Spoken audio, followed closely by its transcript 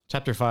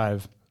Chapter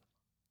 5,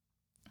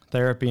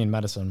 Therapy and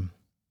Medicine.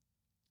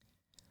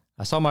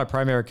 I saw my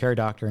primary care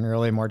doctor in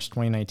early March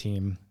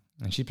 2019,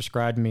 and she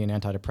prescribed me an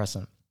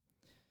antidepressant.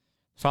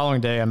 The following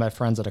day, I met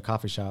friends at a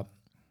coffee shop.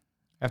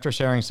 After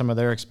sharing some of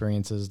their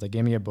experiences, they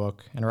gave me a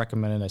book and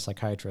recommended a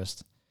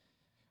psychiatrist.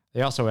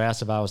 They also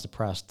asked if I was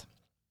depressed.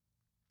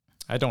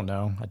 I don't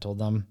know, I told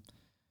them,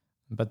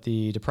 but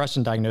the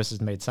depression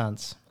diagnosis made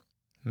sense.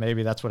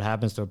 Maybe that's what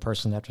happens to a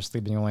person after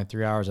sleeping only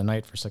 3 hours a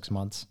night for 6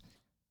 months.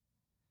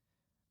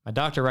 My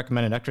doctor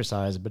recommended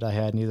exercise, but I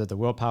had neither the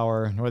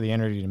willpower nor the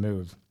energy to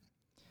move.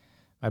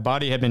 My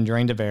body had been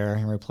drained of air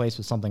and replaced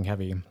with something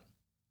heavy.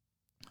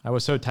 I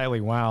was so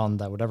tightly wound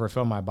that whatever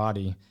filled my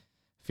body,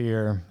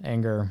 fear,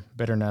 anger,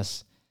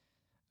 bitterness,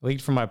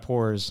 leaked from my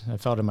pores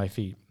and fell to my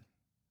feet.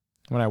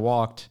 When I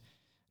walked,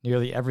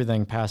 nearly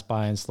everything passed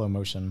by in slow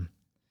motion,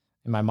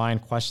 and my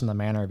mind questioned the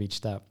manner of each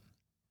step.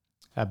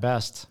 At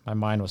best, my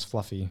mind was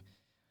fluffy.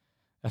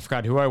 I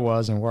forgot who I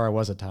was and where I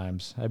was at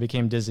times. I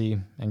became dizzy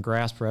and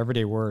grasped for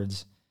everyday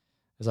words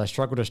as I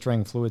struggled to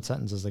string fluid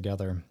sentences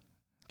together,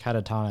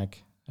 catatonic,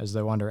 as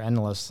though under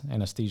endless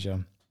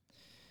anesthesia.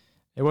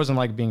 It wasn't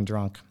like being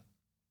drunk.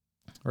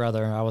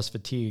 Rather, I was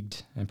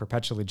fatigued and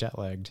perpetually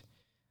jet-lagged.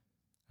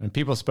 When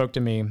people spoke to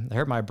me, it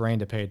hurt my brain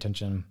to pay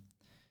attention.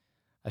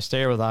 I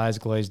stared with eyes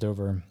glazed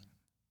over.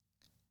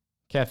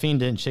 Caffeine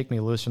didn't shake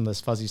me loose from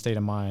this fuzzy state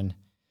of mind.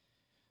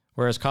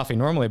 Whereas coffee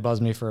normally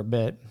buzzed me for a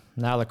bit,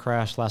 now the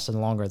crash lasted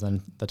longer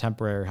than the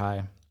temporary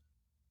high.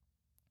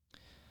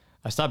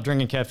 I stopped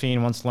drinking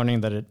caffeine once learning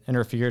that it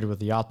interfered with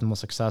the optimal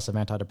success of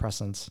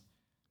antidepressants.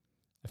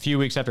 A few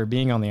weeks after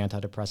being on the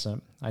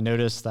antidepressant, I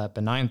noticed that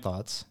benign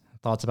thoughts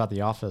about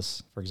the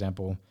office, for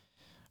example,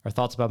 or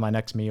thoughts about my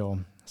next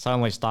meal,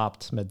 suddenly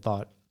stopped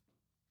mid-thought.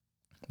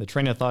 The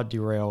train of thought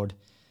derailed,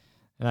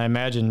 and I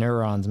imagined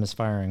neurons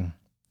misfiring.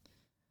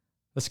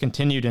 This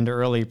continued into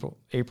early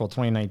April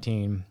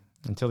 2019,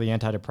 until the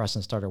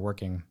antidepressant started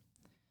working.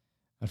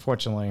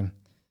 Unfortunately,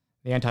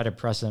 the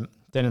antidepressant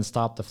didn't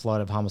stop the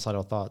flood of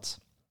homicidal thoughts.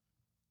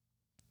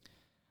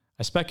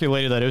 I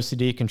speculated that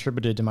OCD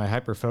contributed to my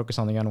hyper-focus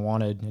on the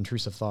unwanted,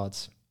 intrusive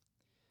thoughts.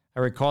 I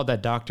recalled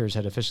that doctors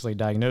had officially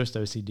diagnosed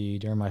OCD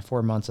during my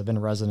 4 months of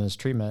in-residence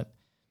treatment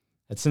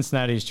at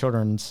Cincinnati's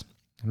Children's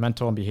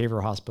Mental and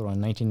Behavioral Hospital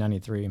in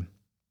 1993.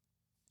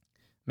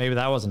 Maybe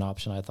that was an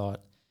option, I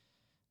thought,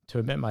 to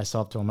admit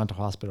myself to a mental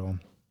hospital.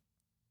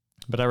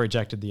 But I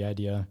rejected the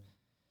idea.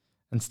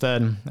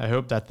 Instead, I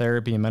hoped that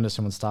therapy and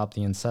medicine would stop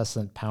the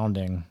incessant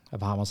pounding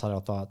of homicidal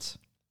thoughts.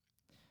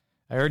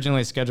 I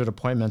urgently scheduled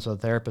appointments with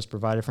a therapist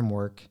provided from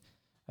work,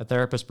 a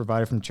therapist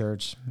provided from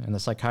church, and the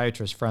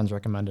psychiatrist friends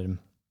recommended.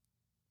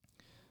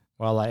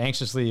 While I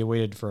anxiously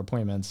awaited for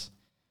appointments,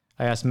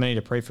 I asked many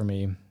to pray for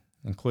me,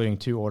 including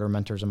 2 older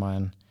mentors of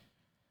mine.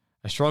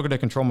 I struggled to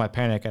control my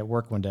panic at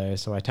work one day,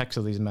 so I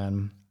texted these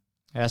men,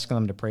 asking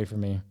them to pray for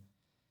me.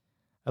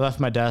 I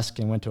left my desk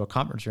and went to a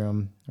conference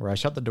room where I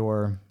shut the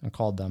door and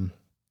called them.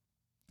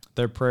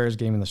 Their prayers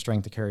gave me the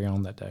strength to carry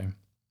on that day.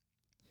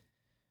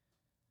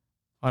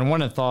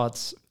 Unwanted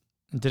thoughts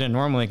didn't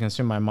normally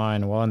consume my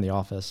mind while in the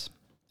office.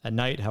 At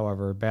night,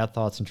 however, bad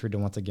thoughts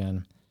intruded once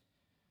again.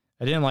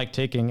 I didn't like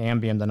taking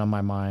Ambien to numb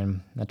my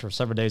mind, and after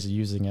several days of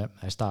using it,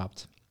 I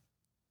stopped.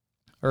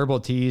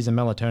 Herbal teas and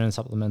melatonin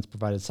supplements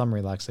provided some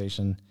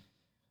relaxation,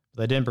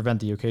 but they didn't prevent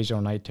the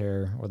occasional night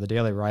terror or the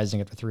daily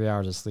rising after 3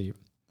 hours of sleep.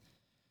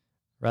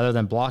 Rather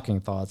than blocking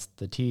thoughts,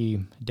 the tea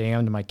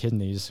dammed my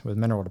kidneys with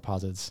mineral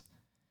deposits.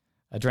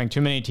 I drank too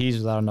many teas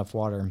without enough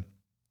water.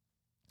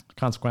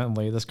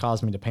 Consequently, this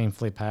caused me to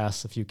painfully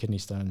pass a few kidney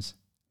stones.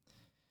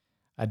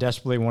 I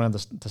desperately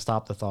wanted to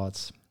stop the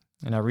thoughts,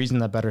 and I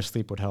reasoned that better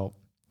sleep would help.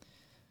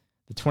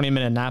 The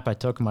 20-minute nap I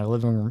took on my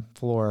living room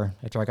floor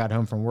after I got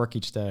home from work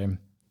each day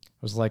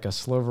was like a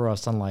sliver of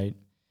sunlight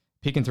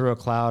peeking through a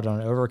cloud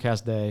on an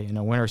overcast day in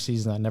a winter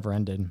season that never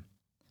ended.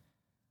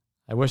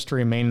 I wished to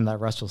remain in that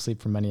restful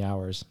sleep for many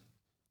hours.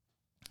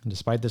 And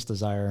despite this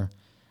desire,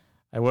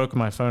 I woke when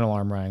my phone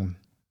alarm rang.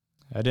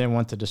 I didn't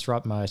want to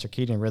disrupt my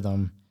circadian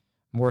rhythm,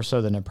 more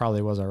so than it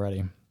probably was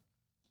already.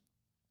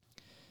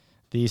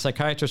 The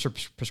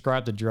psychiatrist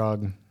prescribed a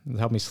drug that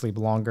helped me sleep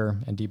longer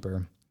and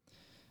deeper.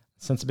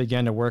 Since it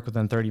began to work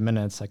within 30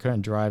 minutes, I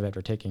couldn't drive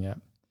after taking it.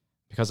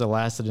 Because it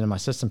lasted in my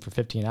system for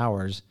 15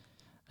 hours,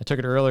 I took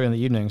it earlier in the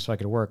evening so I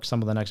could work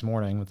some of the next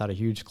morning without a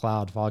huge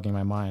cloud fogging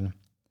my mind.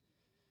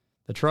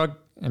 The drug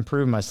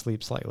improved my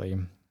sleep slightly.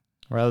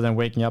 Rather than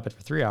waking up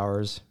after 3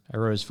 hours, I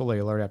rose fully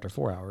alert after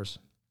 4 hours.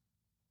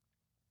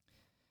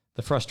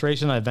 The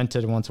frustration I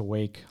vented once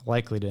awake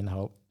likely didn't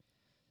help.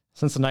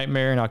 Since the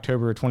nightmare in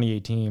October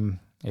 2018,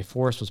 a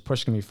force was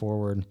pushing me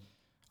forward,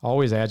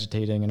 always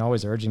agitating and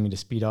always urging me to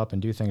speed up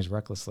and do things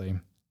recklessly.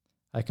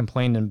 I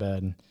complained in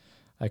bed.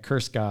 I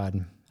cursed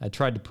God. I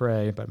tried to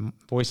pray, but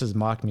voices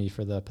mocked me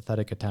for the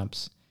pathetic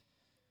attempts.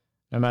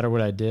 No matter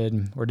what I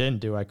did or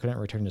didn't do, I couldn't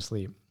return to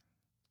sleep.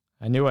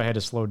 I knew I had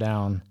to slow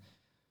down,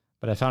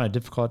 but I found it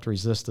difficult to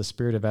resist the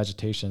spirit of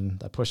agitation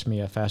that pushed me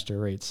at faster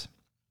rates.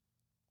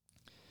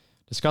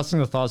 Discussing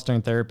the thoughts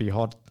during therapy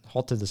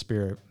halted the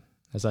spirit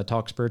as I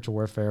talked spiritual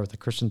warfare with a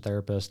Christian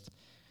therapist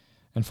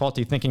and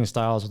faulty thinking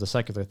styles with a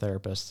secular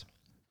therapist.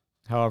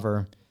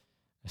 However,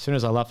 as soon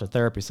as I left a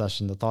therapy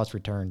session, the thoughts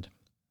returned.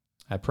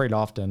 I prayed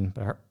often,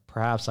 but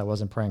perhaps I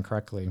wasn't praying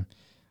correctly,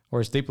 or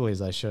as deeply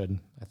as I should,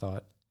 I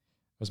thought.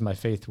 Was my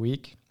faith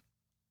weak?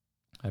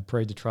 I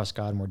prayed to trust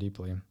God more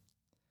deeply.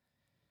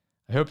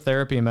 I hoped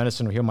therapy and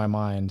medicine would heal my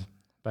mind,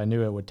 but I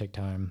knew it would take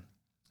time.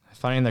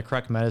 Finding the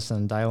correct medicine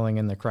and dialing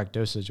in the correct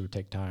dosage would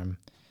take time.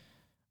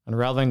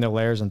 Unraveling the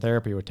layers in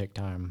therapy would take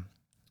time.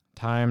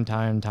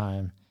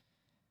 Time.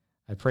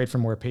 I prayed for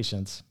more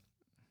patience.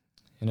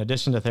 In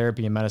addition to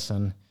therapy and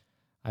medicine,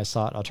 I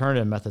sought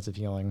alternative methods of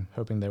healing,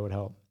 hoping they would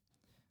help.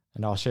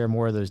 And I'll share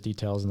more of those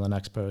details in the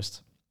next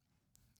post.